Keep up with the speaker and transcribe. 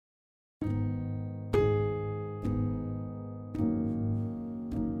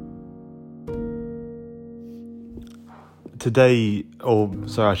Today, or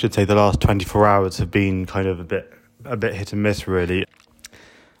sorry, I should say the last 24 hours have been kind of a bit hit and miss, really.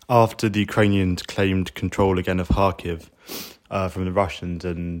 After the Ukrainians claimed control again of Kharkiv from the Russians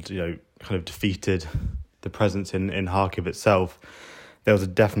and, kind of defeated the presence in Kharkiv itself, there was a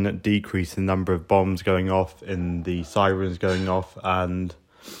definite decrease in the number of bombs going off, in the sirens going off, and,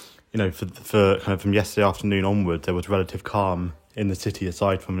 for kind of from yesterday afternoon onwards, there was relative calm in the city,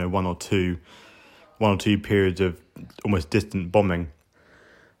 aside from one or two periods of almost distant bombing.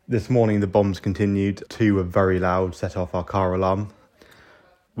 This morning the bombs continued. 2 were very loud, set off our car alarm,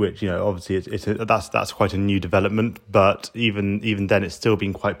 which obviously that's quite a new development. But even then, it's still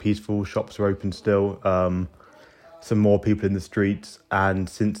been quite peaceful. Shops are open still. Some more people in the streets, and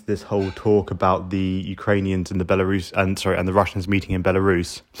since this whole talk about the Ukrainians and the Russians meeting in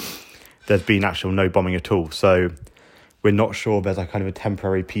Belarus, there's been actual no bombing at all. So we're not sure there's a kind of a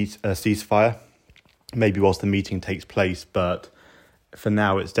temporary ceasefire, maybe whilst the meeting takes place, but for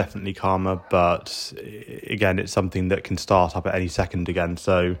now it's definitely calmer. But again, it's something that can start up at any second again.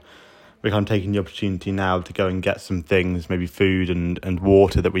 So we're kind of taking the opportunity now to go and get some things, maybe food and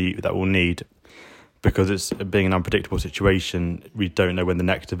water that we'll need, because it's being an unpredictable situation. We don't know when the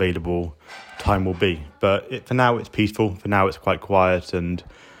next available time will be. But for now it's peaceful. For now it's quite quiet, and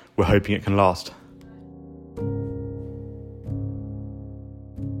we're hoping it can last.